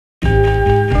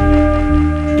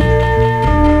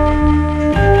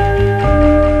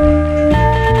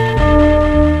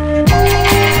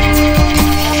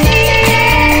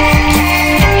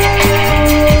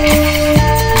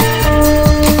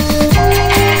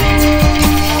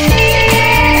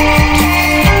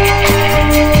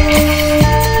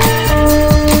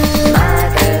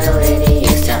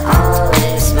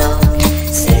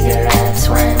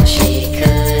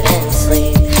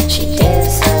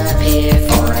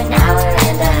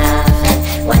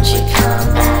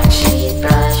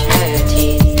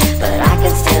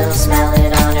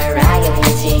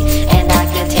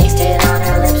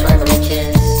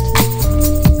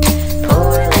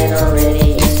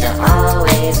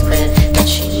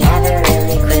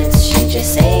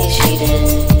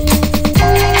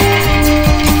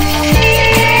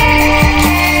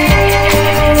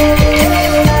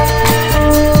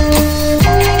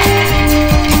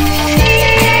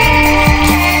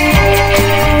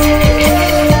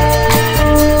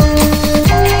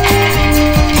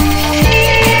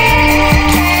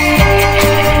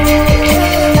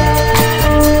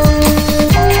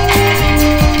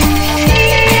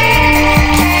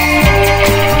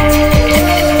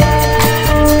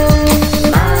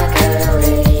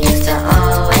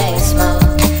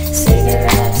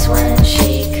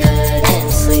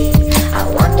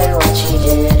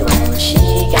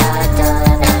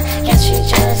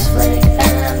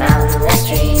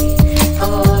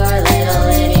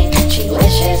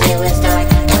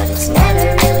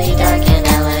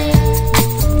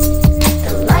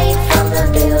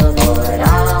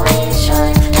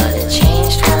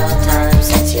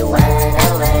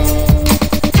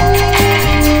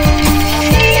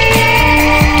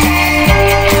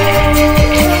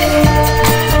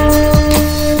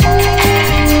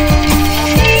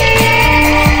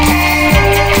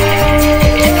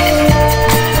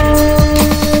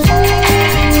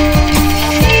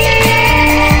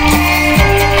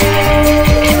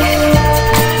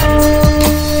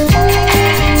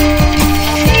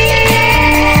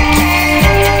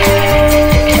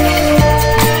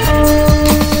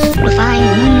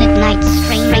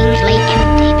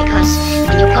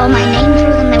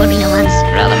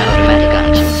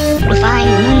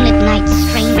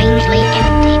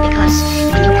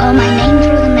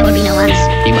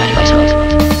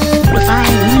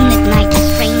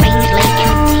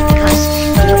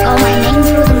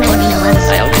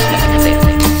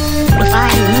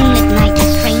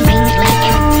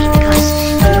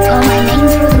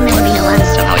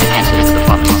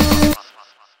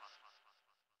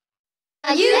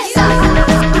You suck.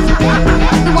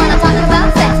 The one I'm talking about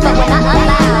sex, but we're not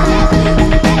allowed.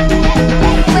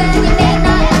 Well, you may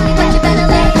not like me, but you better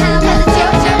lay down, 'cause it's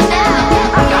your turn now.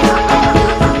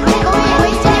 Only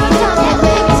wasting your time,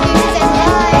 making excuses and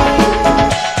lies.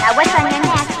 Now what's on your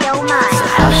nasty old mind? So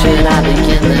how should I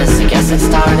begin this? I guess it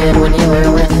started when you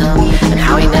were with him, and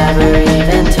how he never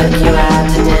even took you out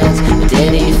to dance. But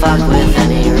did he fuck with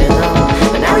any rhythm?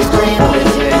 But now he's playing with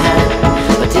your head.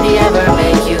 But did he ever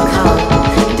make you come?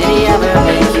 And did he ever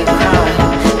make you cry?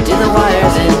 Do the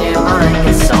wires in your mind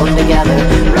get sewn together,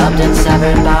 rubbed and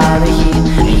severed by the heat?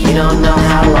 And you don't know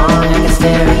how long I can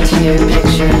stare into your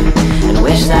picture and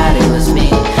wish that it was me.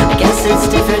 I guess it's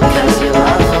different 'cause you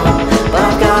love him, but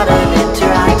I've got an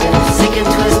interactive, sick and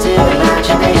twisted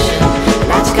imagination, and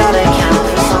that's gotta count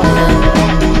for something.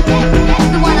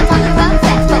 The one I'm talking about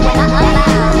sex, but we're not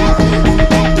allowed.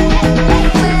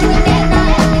 Well, you may not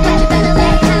like me, but you better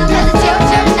lay down, 'cause it's your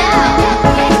turn now.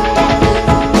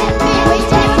 You're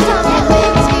wasting your time,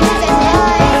 making excuses and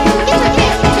lies. Get your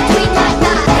kiss between my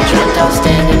thighs. I dreamt I was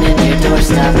standing in your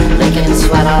doorstep, licking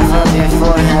sweat off of your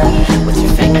forehead, with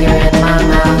your finger in my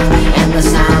mouth, and the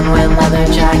sound when leather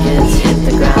jackets hit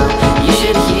the ground. You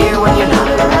should hear when you're not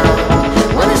around,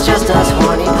 when it's just us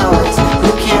horny poets who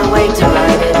can't wait to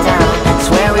write it down.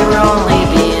 Swear we were only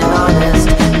being honest.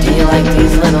 Do you like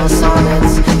these little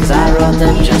sonnets? 'Cause I wrote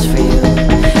them just for you.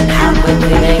 How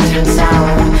quickly they turn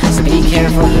sour, so be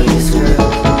careful who you screw.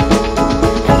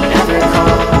 And never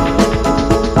call.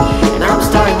 And I'm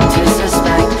starting to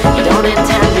suspect you don't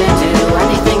intend to do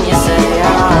anything you say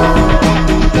at all.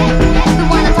 The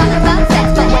one I'm talking about sex,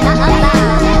 but we're not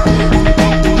allowed.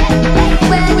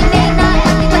 Well, you may not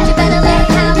like me, but you better lay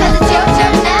down, 'cause it's your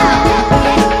turn now.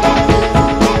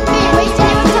 You're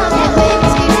wasting your time, making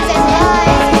excuses and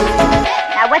lies.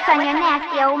 Now what's on your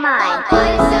nasty old mind? By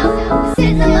yourself,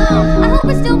 sitting alone. I hope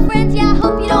we're still friends, yeah, I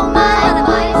hope you don't mind.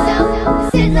 By yourself,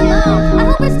 sitting alone. I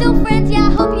hope we're still friends, yeah,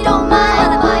 I hope you don't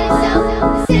mind. By yourself,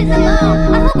 sitting alone.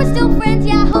 I hope we're still friends,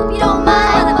 yeah, I hope you don't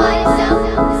mind. By yourself,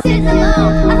 sitting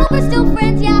alone. I hope we're still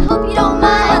friends, yeah, I hope you don't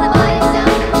mind. By yourself,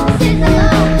 sitting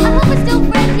alone. I hope we're still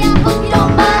friends, yeah, I hope you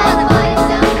don't mind. By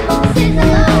yourself, sitting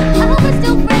alone. I hope we're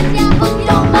still friends, yeah, I hope you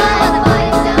don't mind. By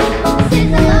yourself,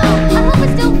 sitting alone. I hope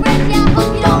we're still friends, yeah, I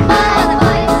hope you don't mind.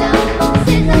 By yourself,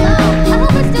 sitting alone. I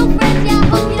hope we're still friends, yeah, I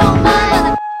hope you don't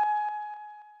mind.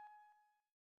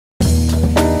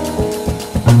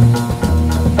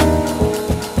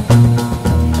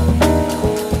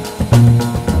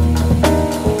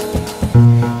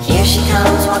 Here she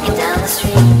comes walking down the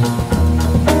street,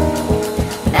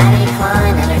 Maddie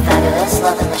Klein and her fabulous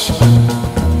loving machine.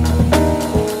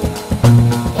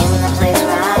 In the place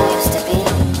where I used to be,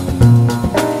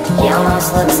 he almost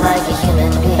looks like a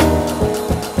human being.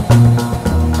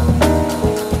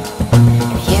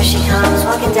 And here she comes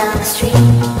walking down the street,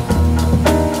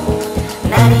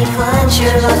 Maddie Klein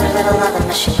sure loves her little loving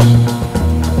machine.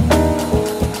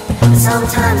 But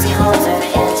sometimes he holds her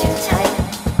hand too tight.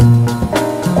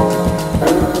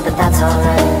 Ooh, but that's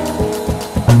alright,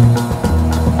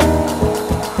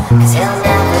 'cause he'll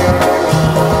never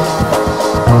leave.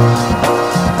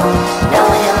 No,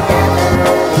 he'll never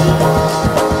leave.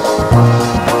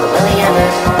 But will he ever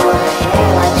pull her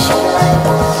hair like she likes?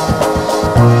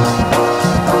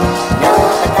 No,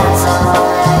 but that's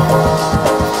alright.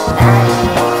 Maddie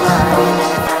Klein and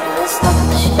her fabulous love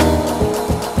machine.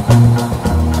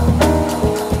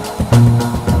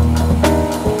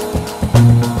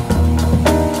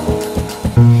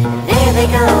 There they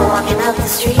go, walking up the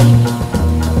street.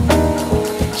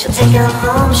 She'll take him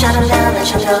home, shut him down, and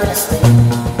she'll go to sleep.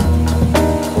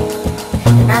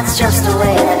 And that's just the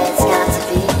way that it's got to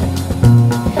be.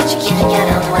 She can't get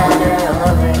him wet or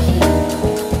overheat.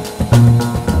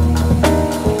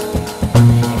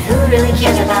 And who really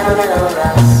cares about a little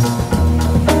rust?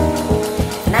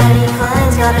 If Maddie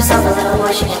Klein's got herself a little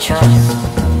boy she can trust.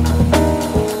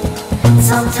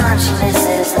 Sometimes she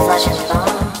misses the flesh and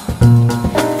bone.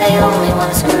 They only want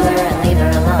to screw her and leave her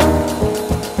alone.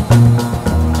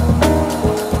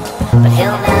 But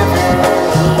he'll never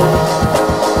leave.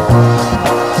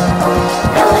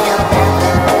 No, he'll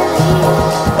never leave.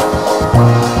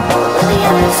 Will he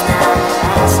ever snap her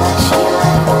ass like she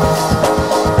likes?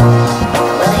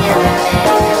 Will he ever make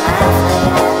her laugh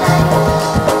late at night?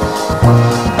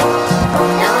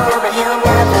 No, but he'll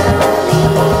never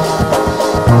leave.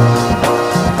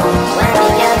 When he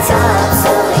gets up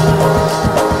so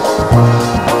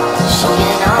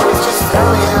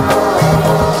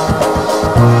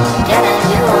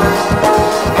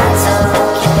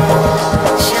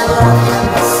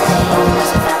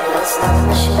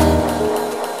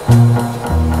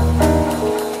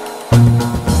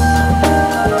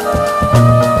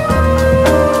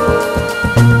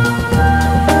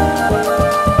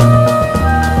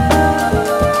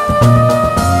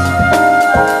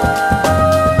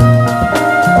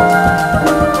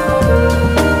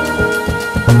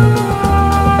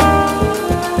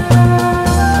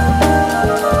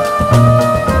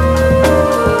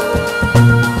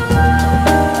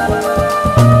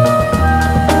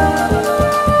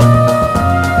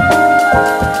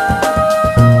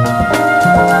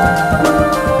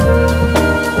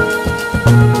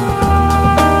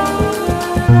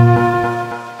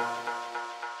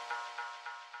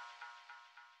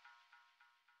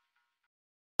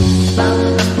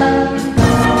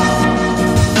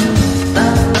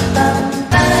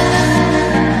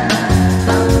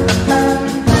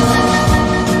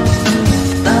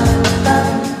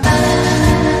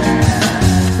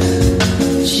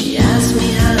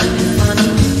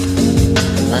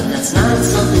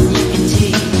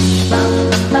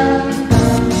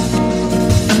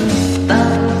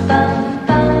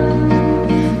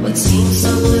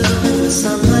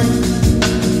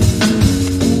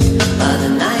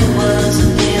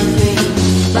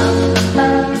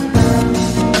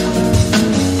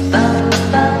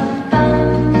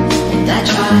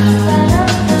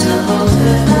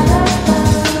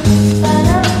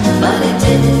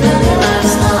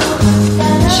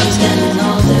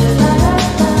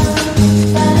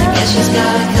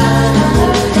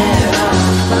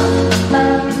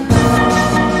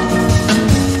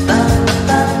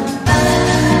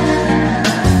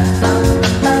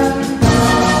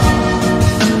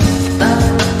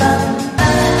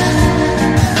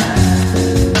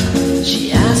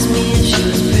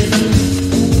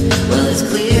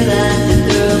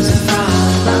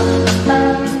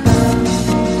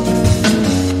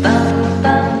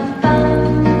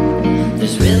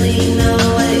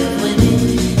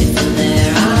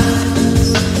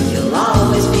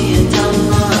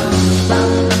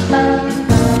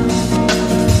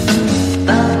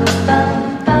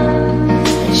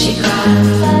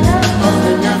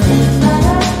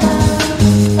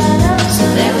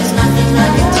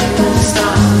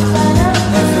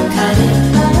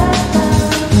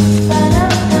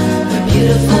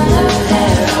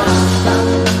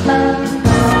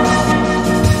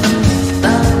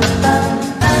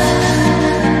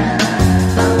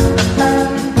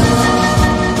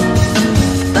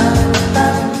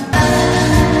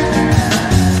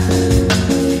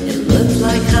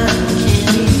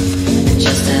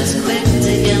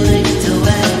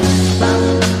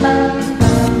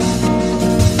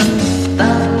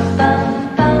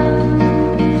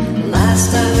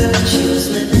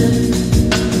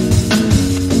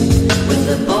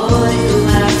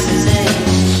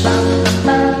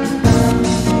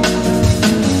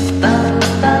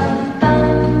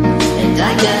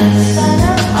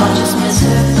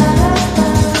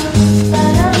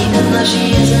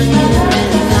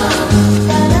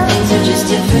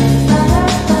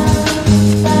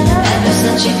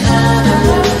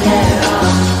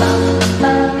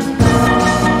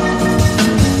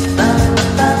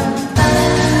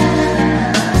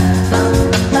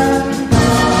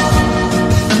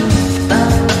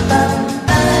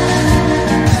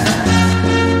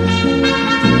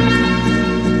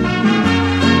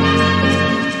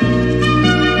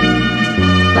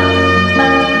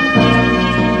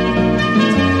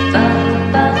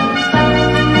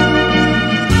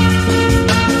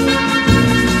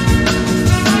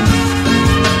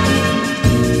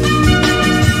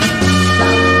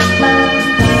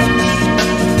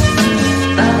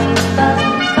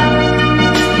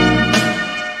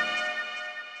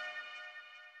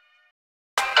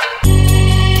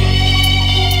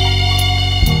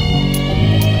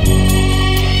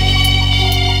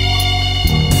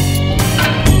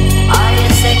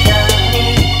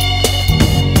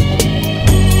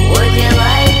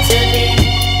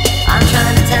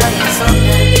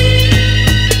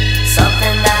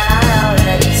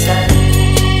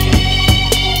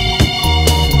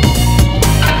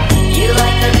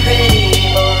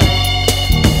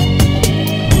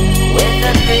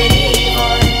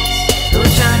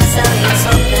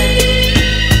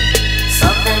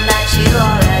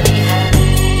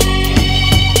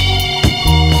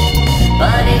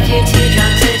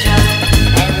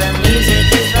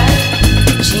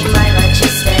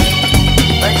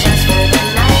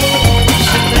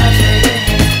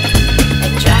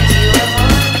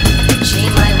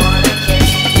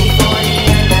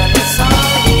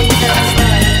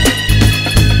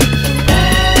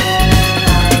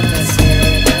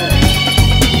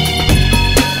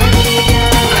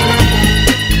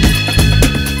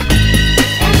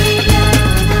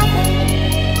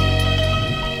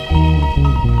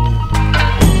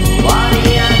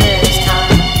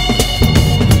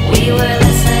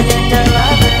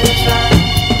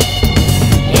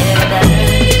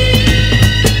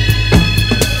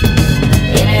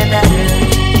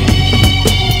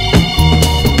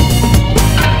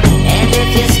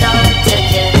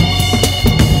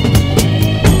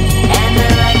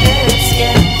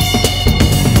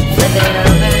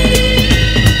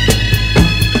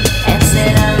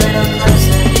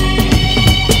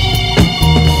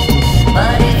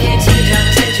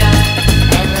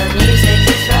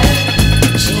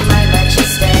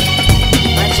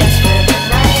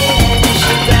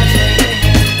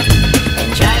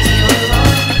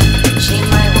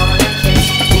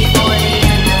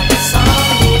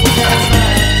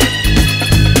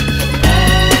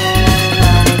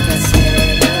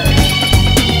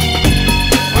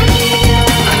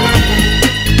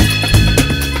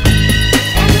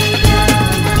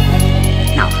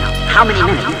How many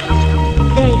men have you kissed?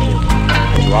 Very few.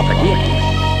 But you offered me a kiss.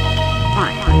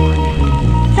 Why?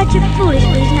 Such a foolish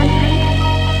reason, I'm afraid.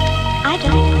 I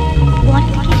don't want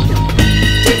to kiss you.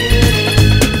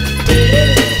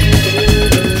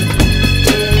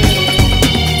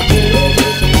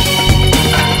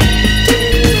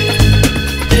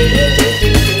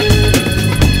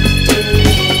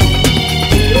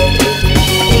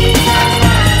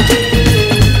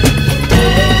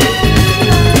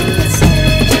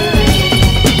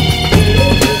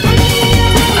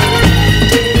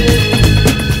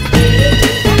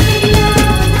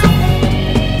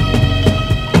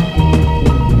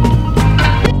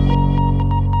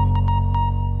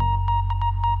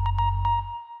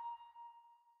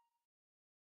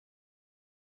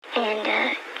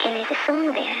 And there's a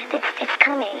song there that's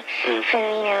coming from,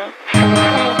 you know, from the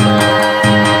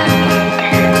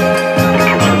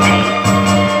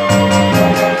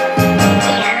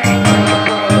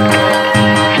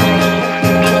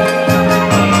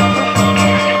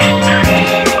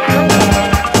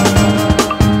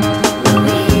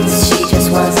Louise, she just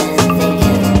wasn't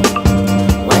thinking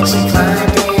when she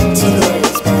climbed into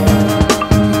his bed.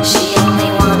 She only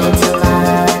wanted to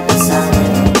lie beside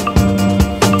him.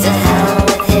 To hell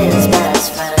with his best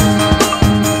friend.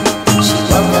 She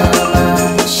woke him up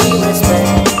and she whispered,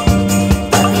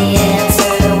 but the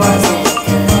answer wasn't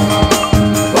good.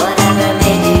 Whatever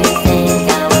made you think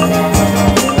I would ever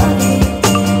love you,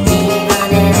 even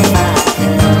if I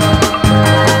could?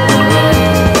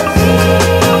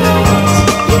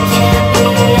 You can't be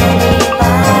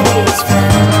anybody's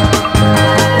friend.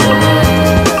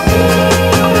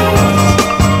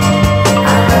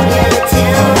 I love you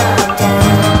till I'm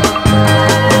dead.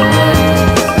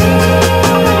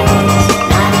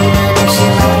 Not even if she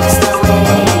likes the way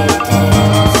you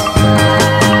dance.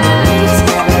 Louise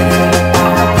never heard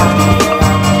about puppy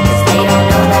love, 'cause they don't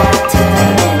know that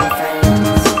term in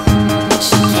France.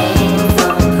 She came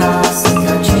from across the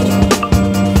country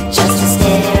just to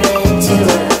stare into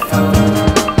her phone.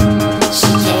 She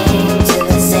came to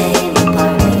the same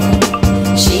apartment.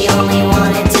 She only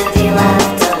wanted to be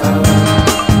left alone.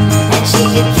 And she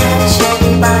could catch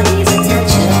anybody's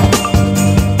attention,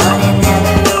 but it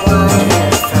never won her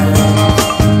friends.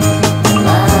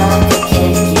 Love could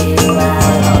kick you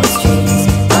out on the streets,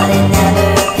 but it never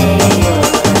paid your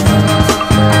rent.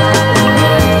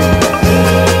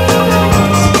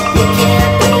 You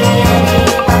can't be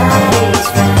anybody's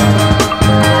friend.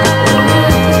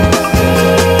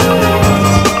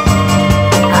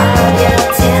 I love you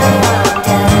till I'm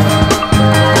dead.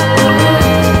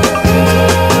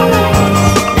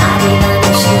 Not even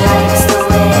if she likes the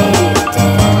way you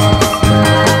dance.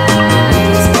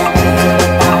 Louise never heard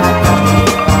about puppy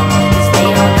love, 'cause they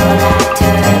don't know that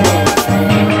term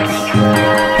in France.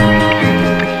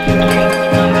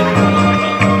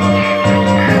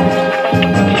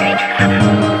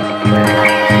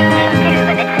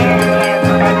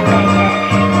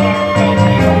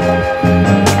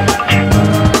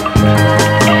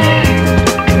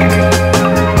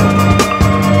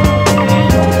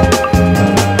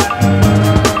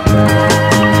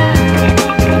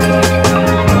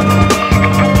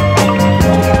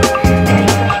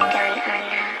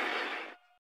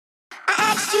 I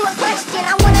asked you a question,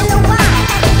 I wanna know why.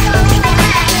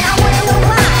 And I wanna know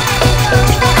why.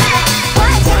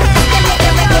 Why'd you have to make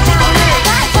a record about her?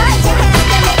 Why'd you have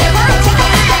to make it? Why'd you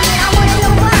have to? And I wanna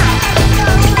know why.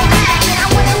 And I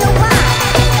wanna know why.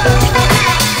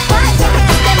 Why'd you have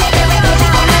to make a record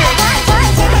about her?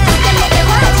 Why'd you have to make it?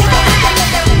 Why'd you have to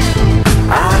make a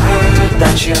I heard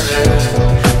that you heard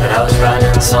that I was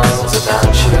writing songs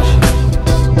about you.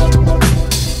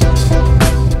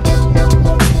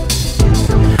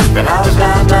 That I was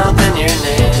bad mouthing your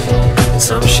name in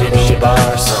some shitty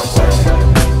bar somewhere.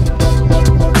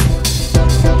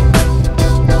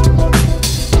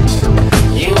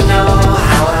 You know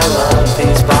how I love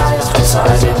these biased,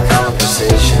 one-sided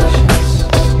conversations.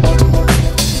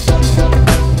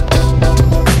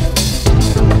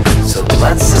 So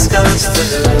let's discuss the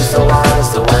who's, the whys,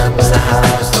 the whens, the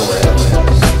hows, the wheres.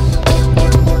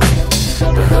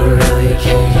 But who really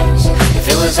cares if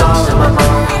it was all in my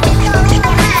mind?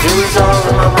 If it was all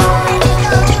in my mind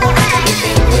to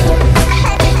begin with.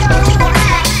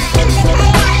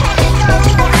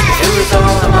 If it was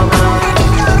all in my mind.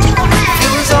 If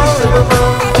it was all in my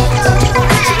mind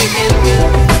to begin with.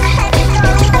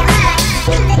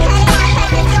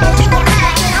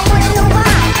 And I wanna know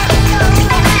why.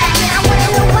 And I wanna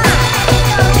know why.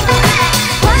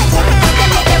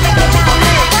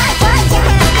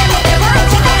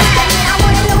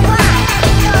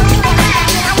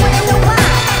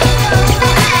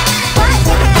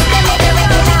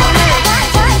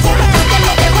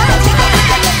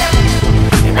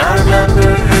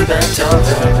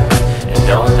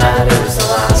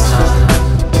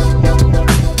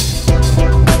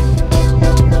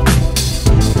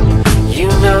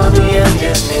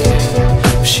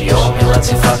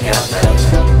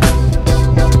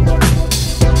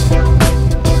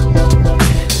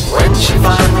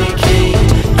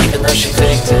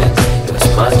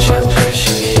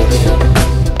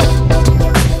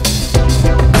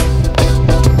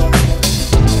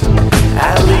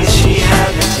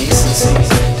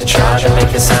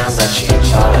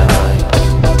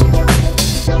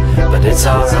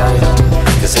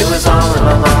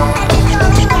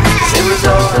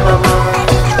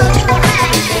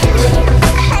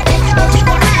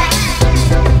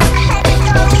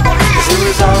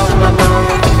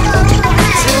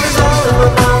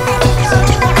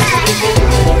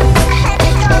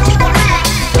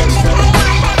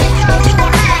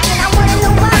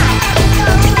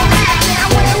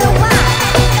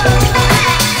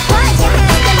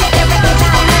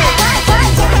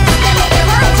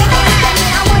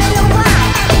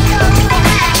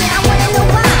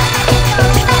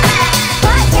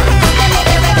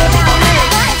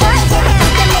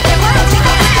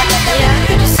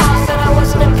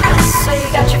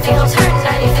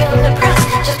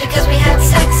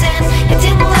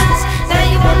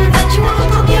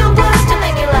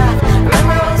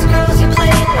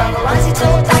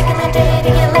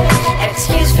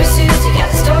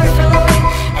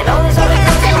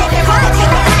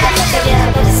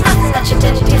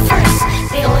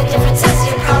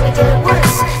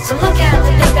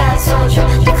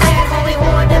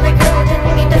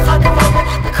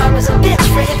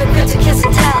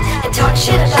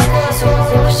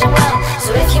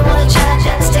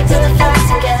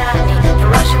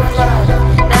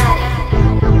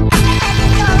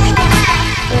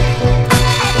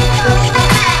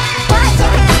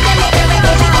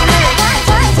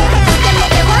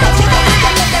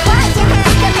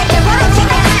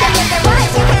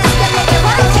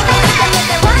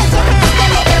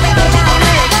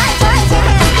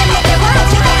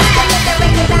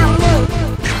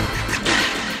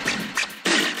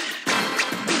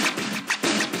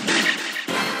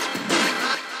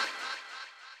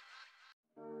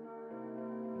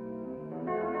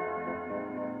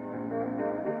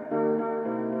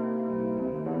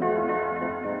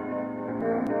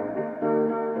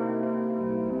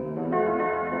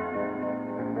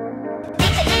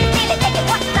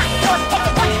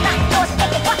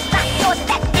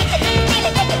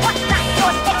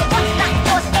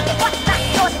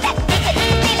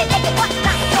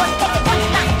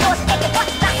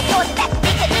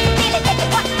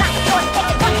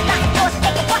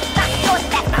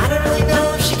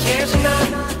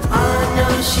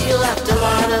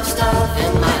 of stuff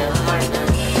in my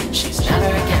apartment. She's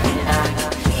never getting back.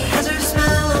 As her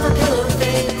smell on the pillow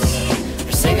fades,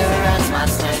 her cigarettes might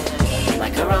stay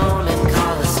like a Roman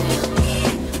Colosseum,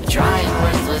 a dry and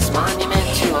worthless monument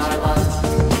to our love.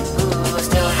 Ooh, I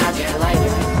still have your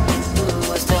lighter.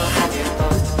 Ooh, I still have your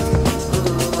boat.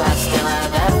 Ooh, I still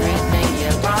have everything you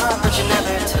brought, but you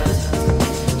never took.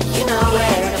 You know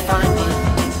where to find me,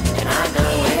 and I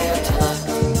know where to look.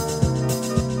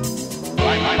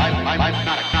 Life's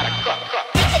not a